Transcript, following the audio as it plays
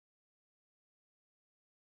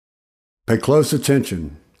Pay close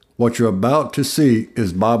attention. What you're about to see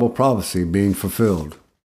is Bible prophecy being fulfilled.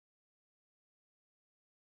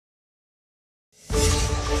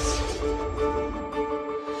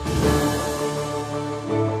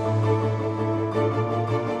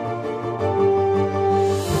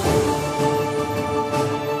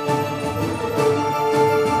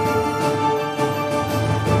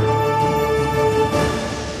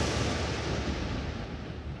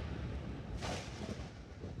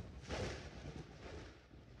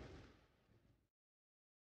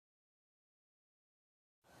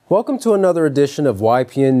 Welcome to another edition of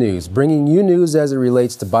YPN News, bringing you news as it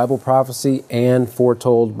relates to Bible prophecy and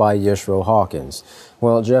foretold by Yeshua Hawkins.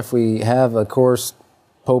 Well, Jeff, we have, of course,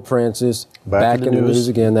 Pope Francis back in the news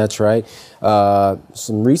again. That's right.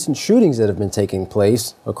 Some recent shootings that have been taking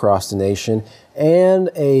place across the nation, and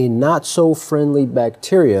a not-so-friendly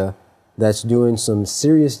bacteria that's doing some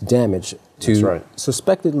serious damage to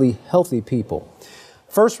suspectedly healthy people.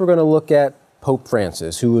 First, we're going to look at Pope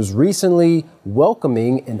Francis, who was recently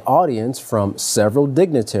welcoming an audience from several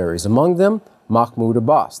dignitaries, among them Mahmoud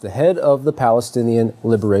Abbas, the head of the Palestinian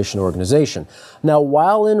Liberation Organization. Now,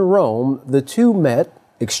 while in Rome, the two met,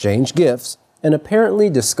 exchanged gifts, and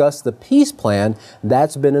apparently discussed the peace plan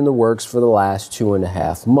that's been in the works for the last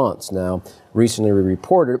 2.5 months. Now, recently we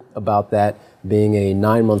reported about that being a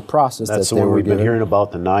 9-month process. That's the one we've been hearing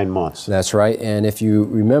about, the 9 months. That's right. And if you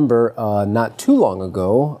remember, not too long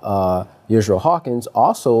ago, Yeshua Hawkins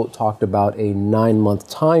also talked about a 9-month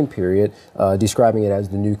time period, describing it as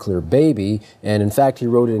the nuclear baby. And in fact, he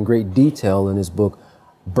wrote it in great detail in his book,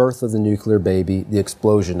 Birth of the Nuclear Baby, The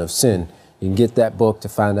Explosion of Sin. You can get that book to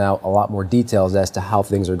find out a lot more details as to how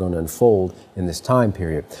things are going to unfold in this time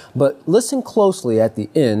period. But listen closely at the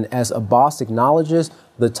end as Abbas acknowledges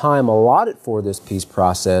the time allotted for this peace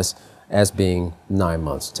process as being 9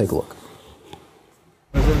 months. Take a look.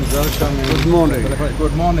 Good morning.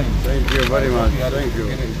 Good morning. Thank you very much. Thank you.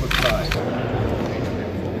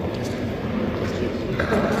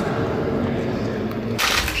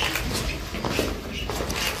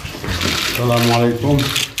 السلام عليكم.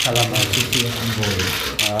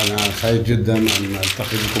 أنا سعيد جدا أن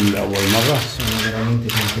ألتقي بكم لأول مرة.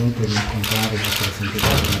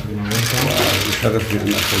 ويشرفني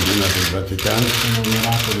أن أكون هنا في الفاتيكان.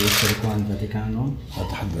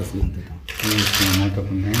 أتحدث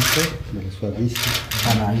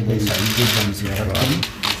أنا أيضا سعيد جدا بزيارتكم.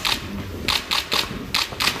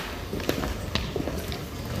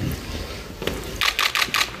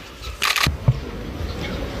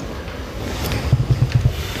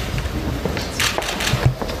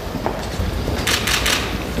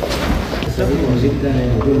 جدا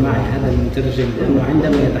يقول معي هذا المترجم لأنه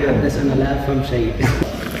عندما يتحدث أنا لا أفهم شيء.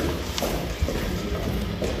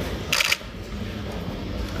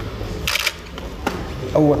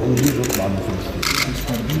 أول إنجيل يطلع من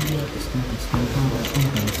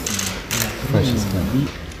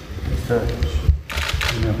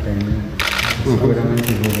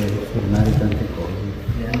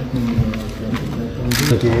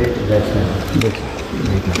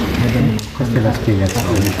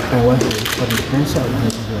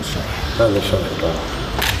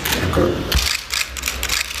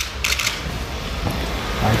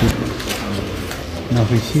Nos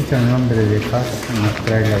visita en nombre de paz y nos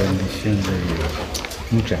trae la bendición de Dios.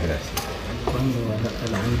 Muchas gracias.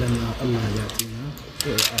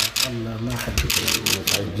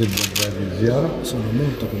 سعيد جدا بهذه الزيارة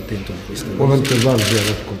وبانتظار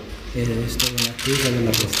زيارتكم.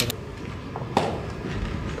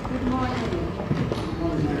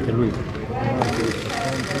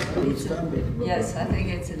 Yes, I think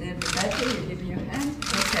it's a little bit better. You give me your hand.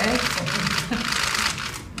 Okay.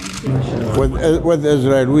 With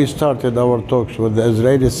Israel, we started our talks with the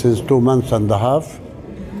Israelis since 2.5 months.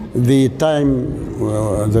 The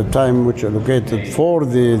time which allocated for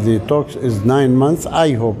the talks is 9 months.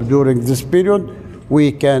 I hope during this period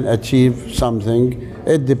we can achieve something.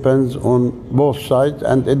 It depends on both sides,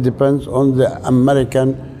 and it depends on the American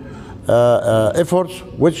efforts,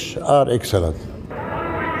 which are excellent.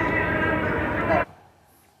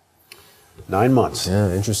 9 months.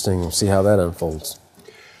 Yeah, interesting. We'll see how that unfolds.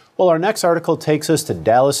 Well, our next article takes us to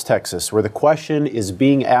Dallas, Texas, where the question is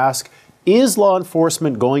being asked, is law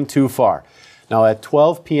enforcement going too far? Now, at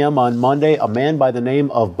 12 p.m. on Monday, a man by the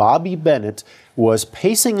name of Bobby Bennett was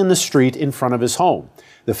pacing in the street in front of his home.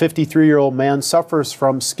 The 53-year-old man suffers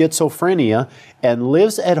from schizophrenia and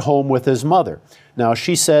lives at home with his mother. Now,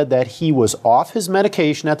 she said that he was off his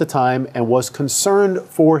medication at the time and was concerned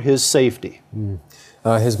for his safety.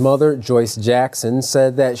 His mother, Joyce Jackson,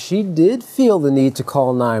 said that she did feel the need to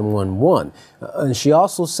call 911. And she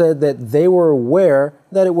also said that they were aware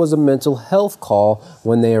that it was a mental health call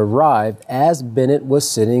when they arrived, as Bennett was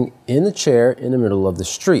sitting in the chair in the middle of the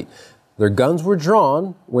street. Their guns were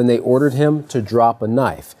drawn when they ordered him to drop a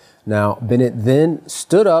knife. Now, Bennett then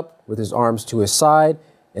stood up with his arms to his side,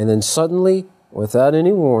 and then suddenly, without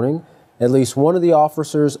any warning, at least one of the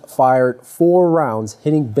officers fired 4 rounds,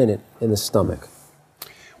 hitting Bennett in the stomach.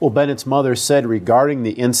 Well, Bennett's mother said regarding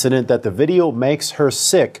the incident that the video makes her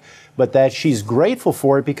sick, but that she's grateful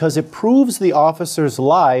for it because it proves the officers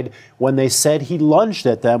lied when they said he lunged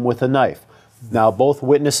at them with a knife. Now, both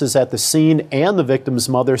witnesses at the scene and the victim's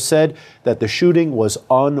mother said that the shooting was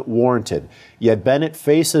unwarranted. Yet Bennett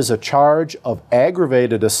faces a charge of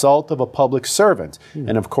aggravated assault of a public servant.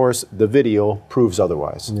 And of course, the video proves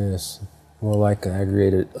otherwise. Yes, more like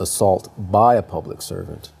aggravated assault by a public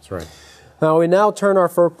servant. That's right. Now, we now turn our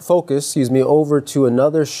focus, over to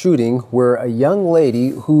another shooting where a young lady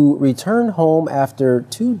who returned home after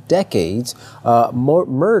 2 decades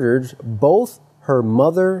murdered both her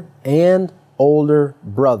mother and older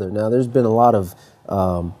brother. Now, there's been a lot of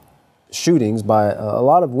shootings by a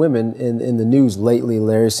lot of women in the news lately,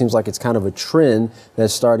 Larry. It seems like it's kind of a trend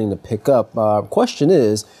that's starting to pick up. Question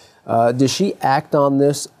is, did she act on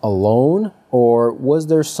this alone, or was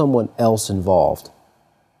there someone else involved?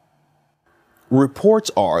 Reports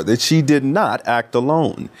are that she did not act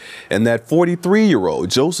alone, and that 43-year-old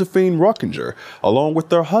Josephine Ruckinger, along with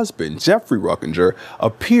her husband, Jeffrey Ruckinger,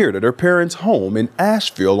 appeared at her parents' home in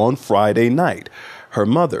Asheville on Friday night. Her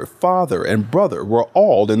mother, father, and brother were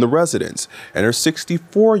all in the residence, and her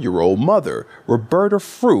 64-year-old mother, Roberta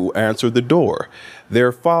Frew, answered the door.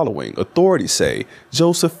 There following, authorities say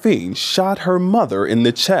Josephine shot her mother in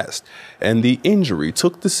the chest, and the injury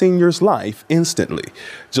took the senior's life instantly.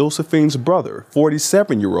 Josephine's brother,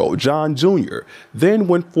 47-year-old John Jr., then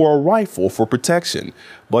went for a rifle for protection,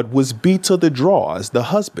 but was beat to the draw as the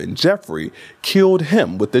husband, Jeffrey, killed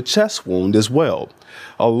him with a chest wound as well.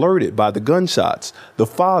 Alerted by the gunshots, the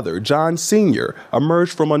father, John Sr.,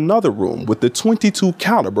 emerged from another room with the .22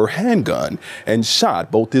 caliber handgun and shot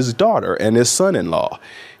both his daughter and his son-in-law.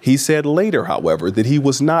 He said later, however, that he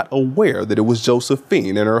was not aware that it was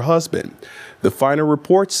Josephine and her husband. The final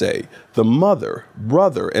reports say the mother,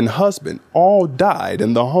 brother, and husband all died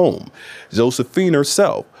in the home. Josephine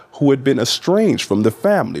herself, who had been estranged from the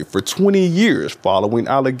family for 20 years following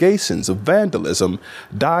allegations of vandalism,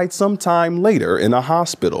 died sometime later in a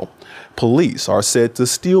hospital. Police are said to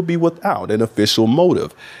still be without an official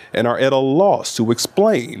motive and are at a loss to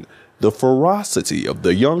explain the ferocity of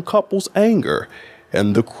the young couple's anger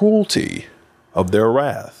and the cruelty of their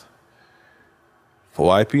wrath. For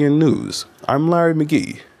YPN News, I'm Larry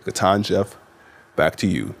McGee. Gatan Jeff, back to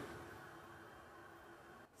you.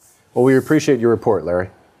 Well, we appreciate your report, Larry.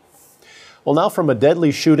 Well, now from a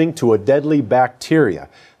deadly shooting to a deadly bacteria.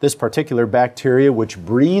 This particular bacteria, which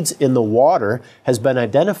breeds in the water, has been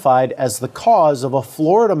identified as the cause of a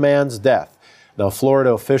Florida man's death. Now,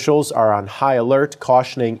 Florida officials are on high alert,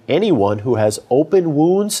 cautioning anyone who has open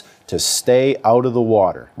wounds to stay out of the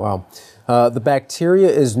water. Wow. The bacteria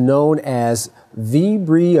is known as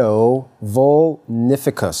Vibrio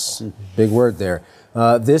vulnificus. Big word there.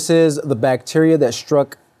 This is the bacteria that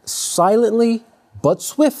struck silently but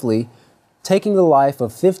swiftly, taking the life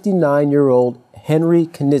of 59-year-old Henry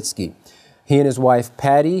Knitsky. He and his wife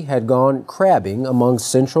Patty had gone crabbing among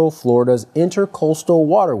Central Florida's intercoastal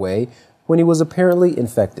waterway when he was apparently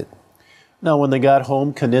infected. Now, when they got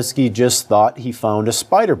home, Knitsky just thought he found a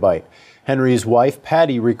spider bite. Henry's wife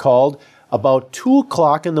Patty recalled about 2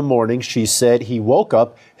 o'clock in the morning, she said he woke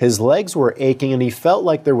up, his legs were aching, and he felt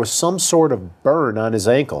like there was some sort of burn on his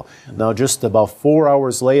ankle. Now, just about 4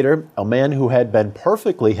 hours later, a man who had been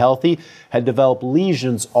perfectly healthy had developed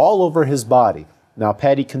lesions all over his body. Now,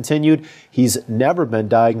 Patty continued, he's never been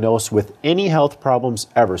diagnosed with any health problems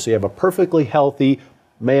ever. So you have a perfectly healthy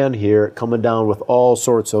man here coming down with all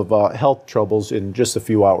sorts of health troubles in just a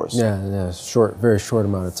few hours. Yeah, very short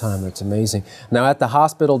amount of time. That's amazing. Now, at the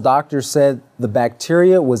hospital, doctors said the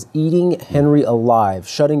bacteria was eating Henry alive,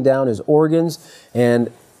 shutting down his organs,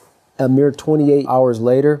 and a mere 28 hours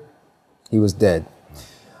later, he was dead.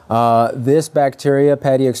 This bacteria,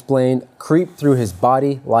 Patty explained, creeped through his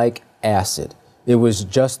body like acid. It was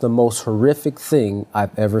just the most horrific thing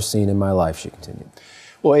I've ever seen in my life, she continued.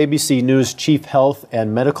 Well, ABC News Chief Health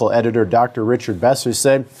and Medical Editor Dr. Richard Besser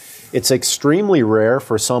said it's extremely rare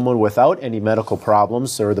for someone without any medical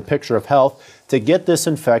problems or the picture of health to get this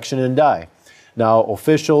infection and die. Now,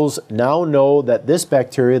 officials now know that this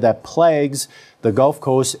bacteria that plagues the Gulf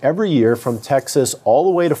Coast every year from Texas all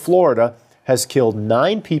the way to Florida has killed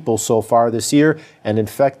 9 people so far this year and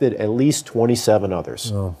infected at least 27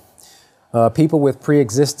 others. Oh. People with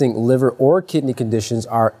pre-existing liver or kidney conditions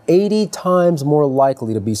are 80 times more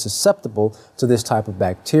likely to be susceptible to this type of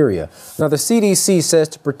bacteria. Now, the CDC says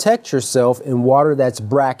to protect yourself in water that's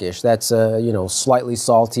brackish, that's slightly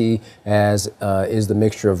salty, as is the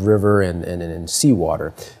mixture of river and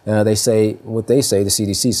seawater. The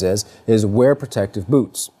CDC says, is wear protective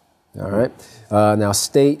boots. All right. Now,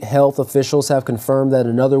 state health officials have confirmed that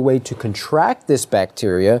another way to contract this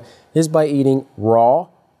bacteria is by eating raw,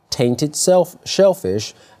 tainted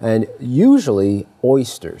shellfish, and usually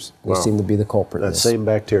oysters. They seem to be the culprit. That same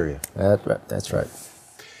bacteria. That's right.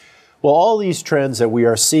 Well, all these trends that we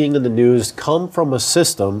are seeing in the news come from a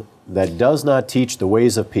system that does not teach the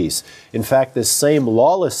ways of peace. In fact, this same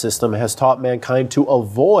lawless system has taught mankind to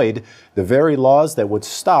avoid the very laws that would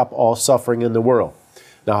stop all suffering in the world.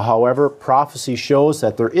 Now, however, prophecy shows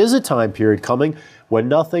that there is a time period coming when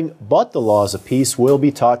nothing but the laws of peace will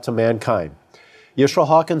be taught to mankind. Yisrael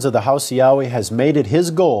Hawkins of the House of Yahweh has made it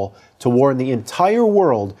his goal to warn the entire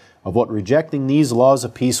world of what rejecting these laws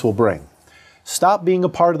of peace will bring. Stop being a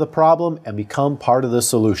part of the problem and become part of the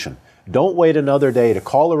solution. Don't wait another day to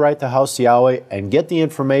call or write the House of Yahweh and get the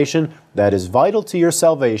information that is vital to your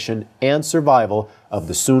salvation and survival of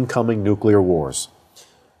the soon-coming nuclear wars.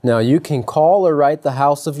 Now, you can call or write the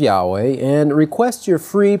House of Yahweh and request your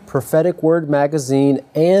free Prophetic Word magazine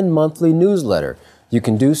and monthly newsletter. You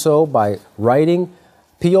can do so by writing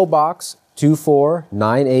P.O. Box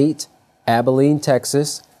 2498, Abilene,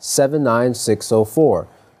 Texas 79604.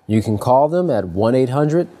 You can call them at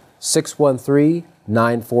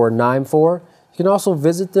 1-800-613-9494. You can also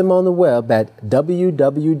visit them on the web at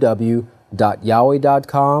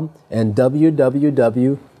www.yahweh.com and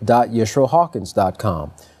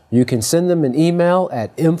www.yisraelhawkins.com. You can send them an email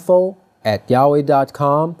at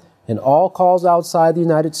info@yahweh.com, and all calls outside the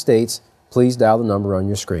United States, please dial the number on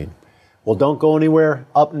your screen. Well, don't go anywhere.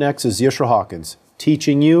 Up next is Yisrael Hawkins,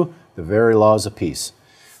 teaching you the very laws of peace.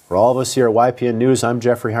 For all of us here at YPN News, I'm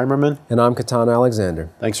Jeffrey Heimerman. And I'm Katan Alexander.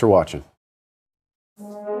 Thanks for watching.